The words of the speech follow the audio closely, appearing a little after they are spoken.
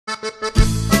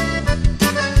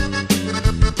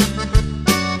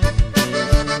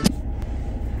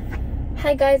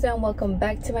Hi guys, and welcome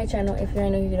back to my channel. If you're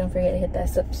new, you don't forget to hit that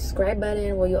subscribe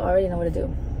button. Well, you already know what to do,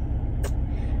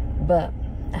 but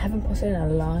I haven't posted in a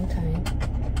long time.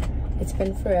 It's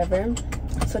been forever.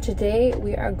 So today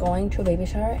we are going to a baby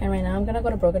shower, and right now I'm gonna go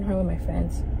to Broken Heart with my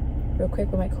friends real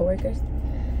quick, with my coworkers.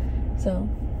 So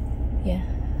yeah,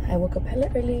 I woke up hella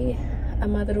early, a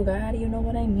madrugada, you know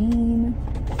what I mean.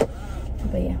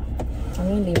 But yeah, I'm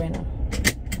gonna leave right now.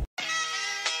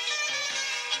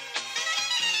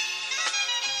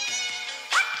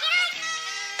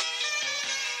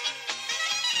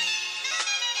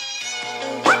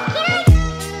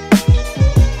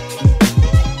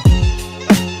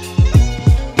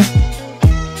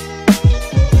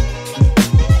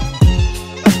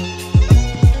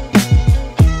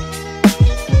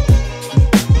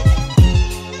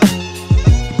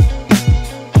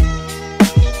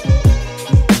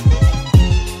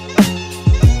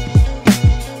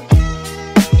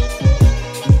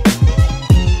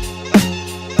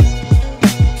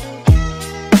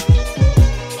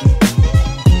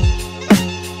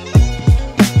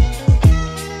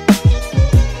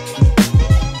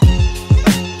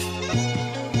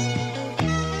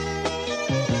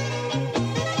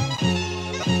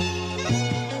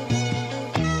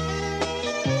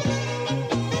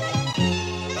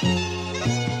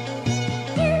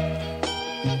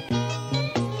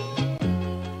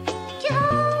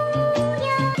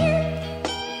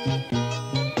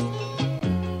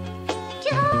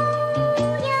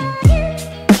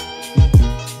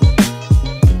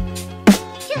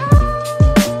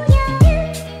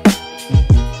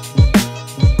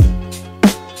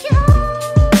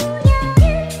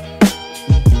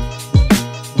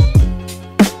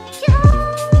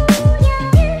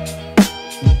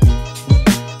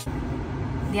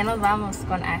 Ya nos vamos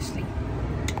con Ashley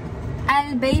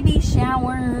al baby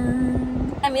shower.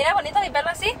 Mira bonito mi pelo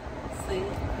así. Sí.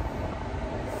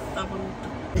 Está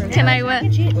bonito. Can I what?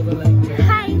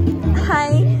 Hi.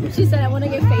 Hi. She said I want to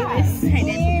get famous.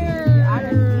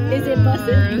 Is it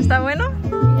busted? ¿Está bueno?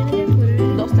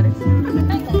 2, 3.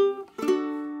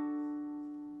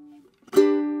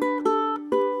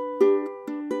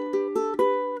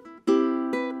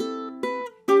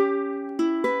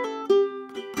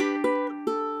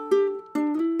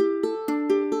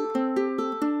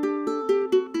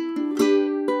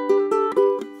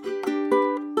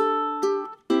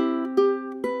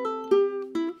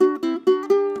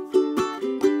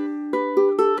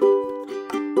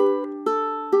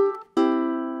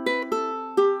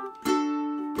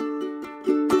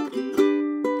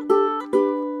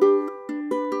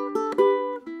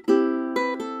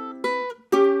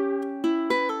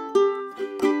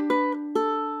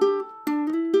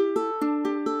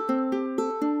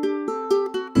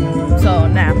 So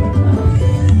now,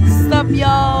 stop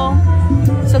y'all.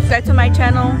 Subscribe to my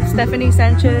channel, Stephanie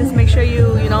Sanchez. Make sure you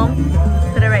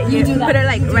put it right here. Put it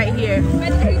like right here.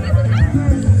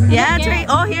 Yeah, it's right.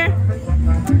 Oh, here.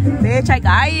 Bitch, I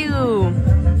got you.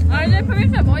 Oye, por mi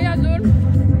cebolla,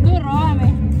 tú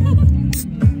róbame.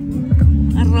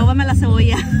 Róbame la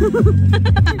cebolla.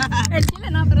 El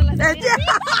chile no, pero la cebolla.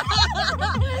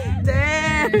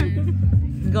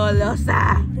 Damn.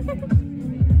 Golosa.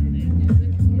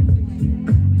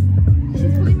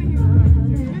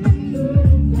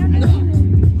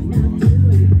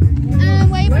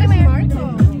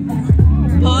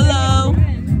 Polo.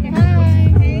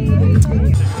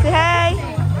 Say hey.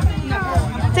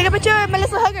 Take a picture.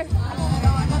 Melissa, hug her.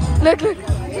 Look.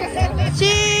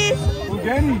 Cheese.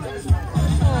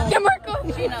 Yeah, Marco.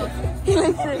 She knows. He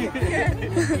likes it.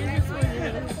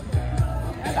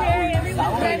 Okay,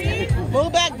 everyone's ready?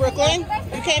 Move back, Brooklyn.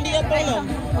 You can't be up on them.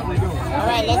 All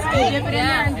right, let's go. Dip it in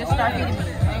there and just start getting it.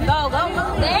 Go.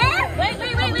 There? Wait.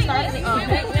 I'm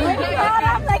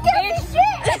like,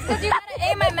 shit. Because you gotta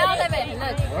aim my mouth of it.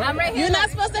 Look, I'm right here. You're not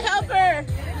supposed to help her.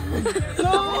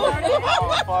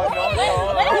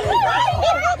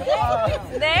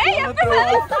 There, you have to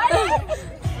start.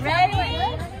 Ready,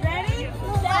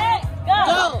 set, go.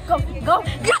 Go.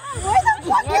 Where the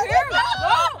fuck is your mouth?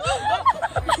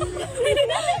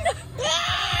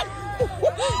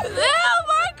 Oh,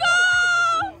 Marco!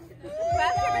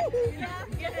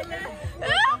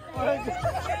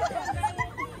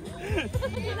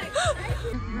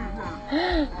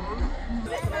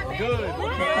 Good.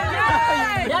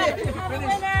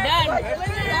 Done.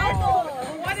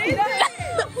 What is it?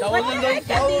 That wasn't the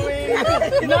following.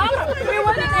 No, we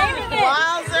wasn't aiming it.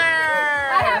 Wowzer.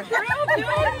 I have proof, dude.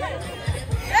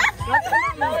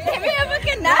 Give me a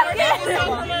fucking napkin.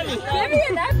 Give me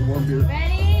a napkin.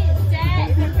 Ready, set,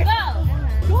 go.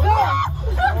 Oh.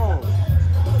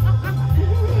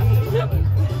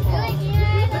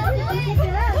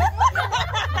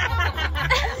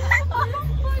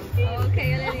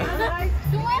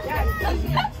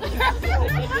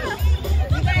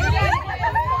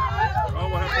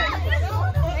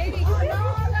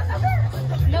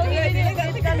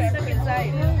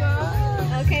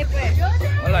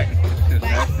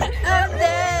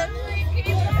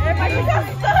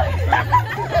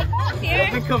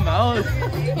 Oh.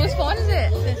 Whose phone is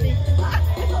it?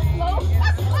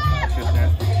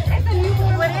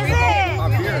 What is it? Hot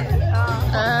beer.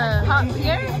 Hot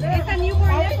beer? It's a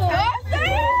newborn nipple.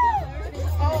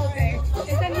 Oh, okay.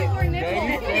 It's a newborn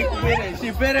nipple. She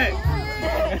fit it.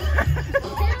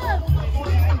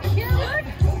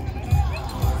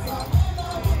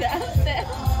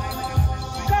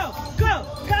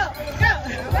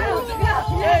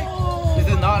 This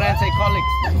is not anti-colic.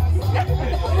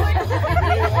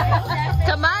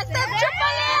 Tomate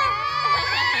chocolate!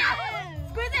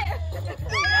 Squeeze it!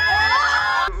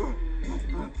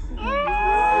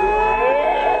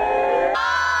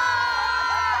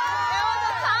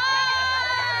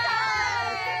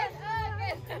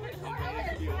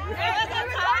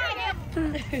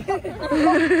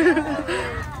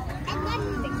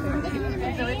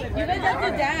 You guys have to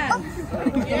dance.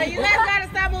 Yeah, you guys gotta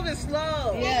stop moving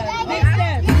slow. Yeah. Next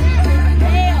step.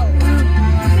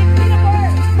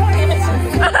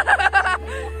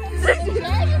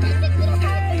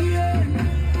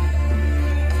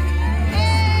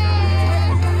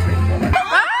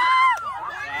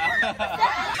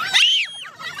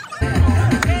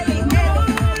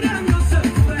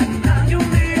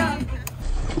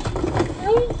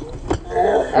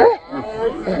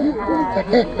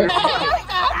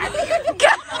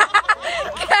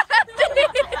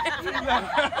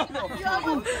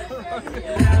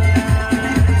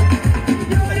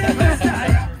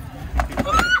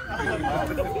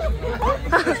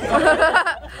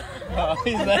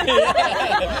 He's like, I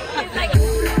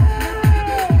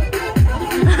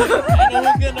know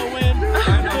who's gonna win.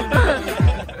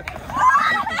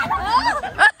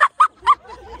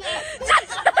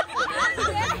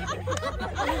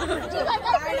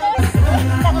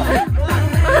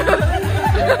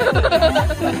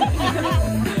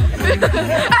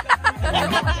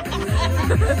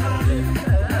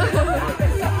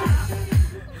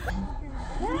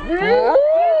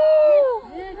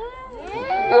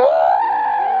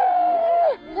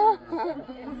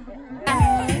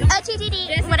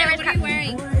 Whatever it's called.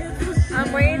 Wearing?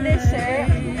 I'm wearing this shirt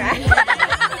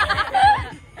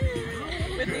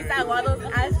with these aguados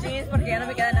ass jeans porque ya no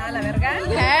me queda nada en la verga.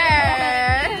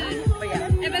 But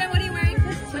yeah. Emma, what are you wearing?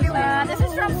 This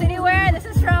is from Citywear. This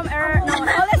is from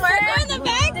Marco in the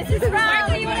back? This is from...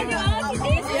 Marco, you want to do all of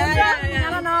these? Yeah. I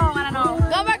don't know.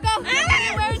 Go, Marco. What are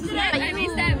you wearing today? I mean,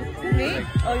 Steph. Me?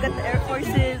 Oh, we got the Air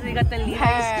Forces. We got the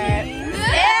Levi's jeans.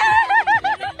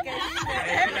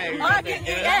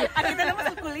 Aquí tenemos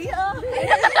el culillo.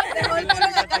 Dejó el pelo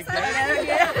en la casa. Lo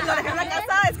dejé en la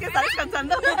casa, es que está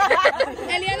descansando.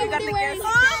 Eliana, what are you wearing?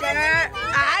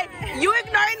 Ay, you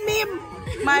ignored me.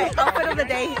 My outfit of the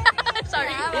day.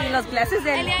 Sorry. Y los glasses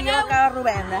del tío acá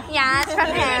Rubén. Yeah, it's from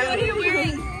him. What are you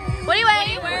wearing? What are you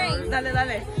wearing?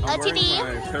 Dale. I'm TD.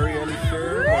 wearing my Perry Ellie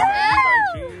shirt, my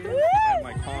Levi jeans, and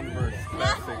my Converse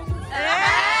classic.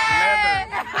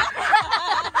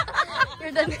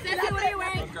 You're done. Ceci, what are you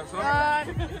wearing?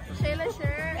 Shayla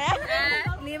shirt.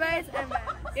 Levi's and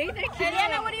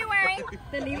Eliana, what are you wearing?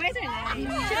 the Levi's are nice. She's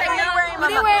like, what are you wearing,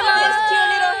 Mama? This cute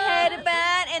little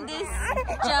headband and this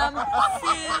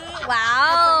jumpsuit.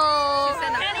 Wow.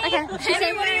 Okay.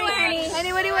 Henny, what are you wearing?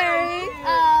 Henny, what are you wearing?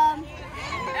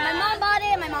 My mom bought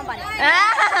it. My mom bought it.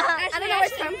 I don't know where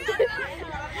it's from.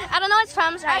 I don't know what it's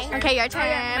from. Sorry. Okay, your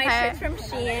turn. My shirt's from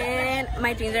Shein.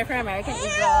 My jeans are from American Eagle.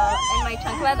 And my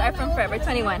chanclas are from Forever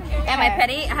 21. And my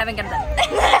petty, I haven't got them.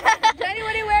 Jenny,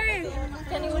 what are you wearing?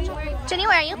 Jenny,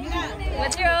 where are you?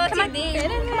 What's your OTD? Where's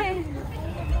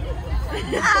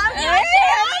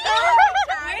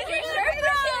your shirt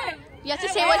from? You have to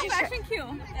say what your shirt. Fashion Q.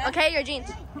 Okay, your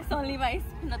jeans. Son Levi's.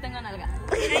 No tengo nalga.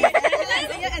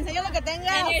 Enseña lo que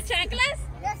tengas. And your chanclas?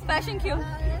 Fashion Q.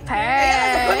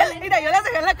 Perfect. Mira, yo las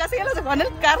dejé en la casa y las dejé en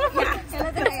el carro porque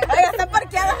ay, está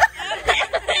parqueada.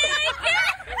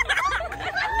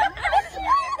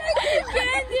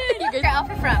 Where's your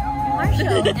outfit from?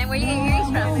 Marshall. And where you get your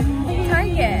earrings from?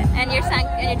 Target. And your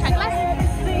chanclas?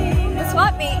 The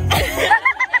swap meet.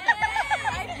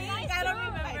 I don't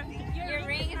remember. Your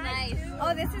ring is nice.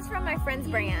 Oh, this is from my friend's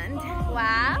brand.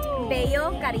 Wow.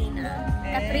 Bello Katrina.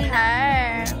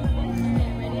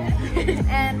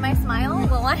 And my smile?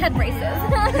 Well, I had braces. Oh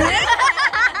my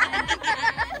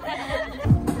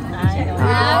god.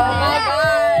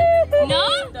 No?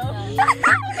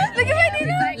 Look at my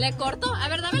needle. ¿Le corto? A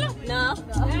ver, dámelo. No.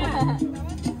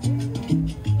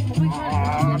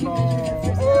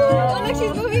 Oh, look,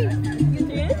 she's moving.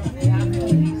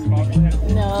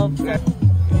 No.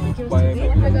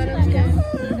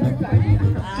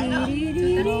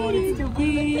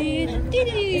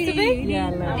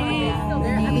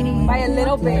 By a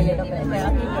little bit.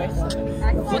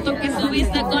 Foto que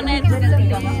subiste con él.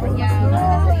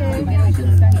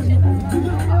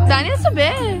 Daniel's so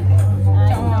big.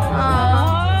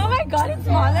 Oh my god, it's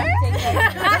smaller?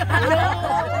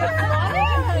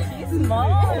 She's small.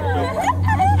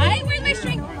 Where's my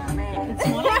string? It's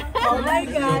smaller? Oh my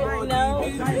god, no.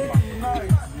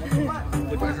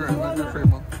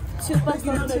 2 plus 2.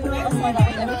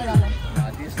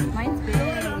 Mine's big.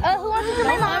 Oh, who wants to do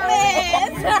my mom?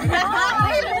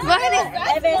 Go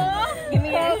ahead. Give me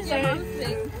your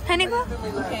Honey, go.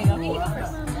 Okay, go. You go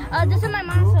first. This is my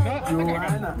mom's. Oh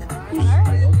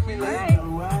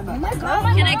my god.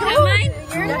 Can I cut mine?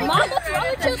 Your mom, what's wrong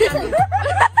with you?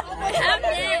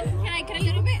 Can I a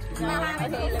little bit?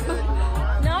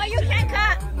 No, you can't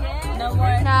cut. No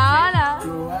more. No.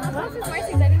 That was my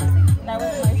thing.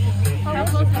 How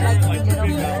close is that?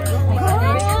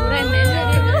 Would I measure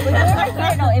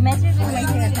it? No, it measures with my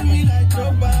hair.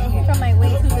 From my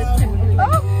waist to this tip.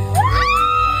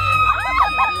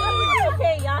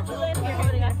 Okay, Jocelyn.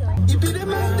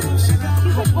 She's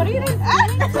like, what are you doing?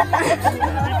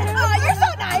 Oh, you're so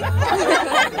nice.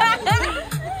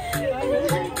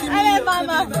 Alright,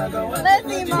 Mama. Let's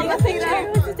see, Mama. Let's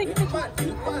take a picture.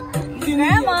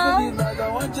 Grandma.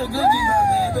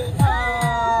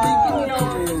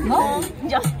 Oh,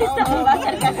 Justin estaba más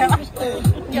cerca de abajo.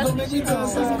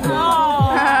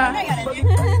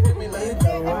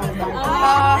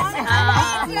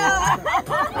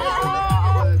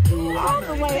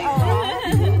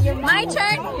 My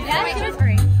turn. Yeah, my turn.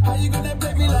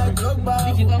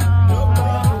 Did you go?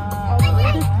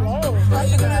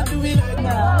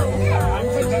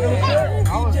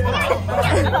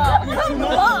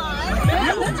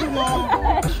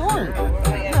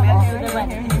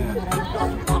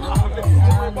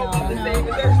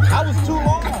 I was too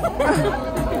long.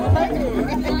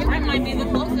 I might be the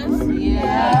closest.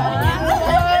 Yeah.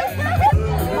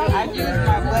 I used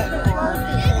my butt for.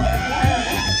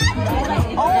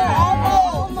 Oh,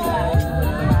 almost.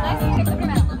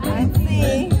 Let's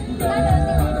see.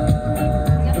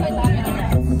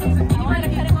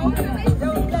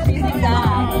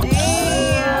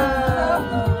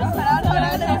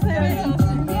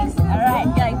 Alright,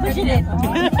 yeah, push it in.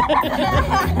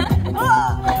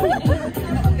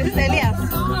 This is Elias.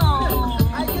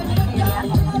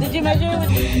 Did you measure with?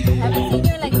 Haven't seen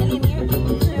you in like a million years.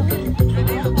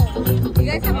 You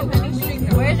guys have a funny string.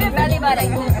 Where's your belly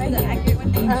button? Where's the accurate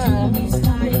one?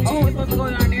 Oh, it's what's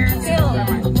going on here.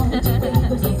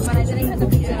 But I didn't cut the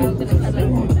picture.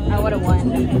 I would have won.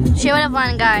 She would have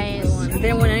won, guys.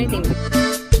 Didn't win anything.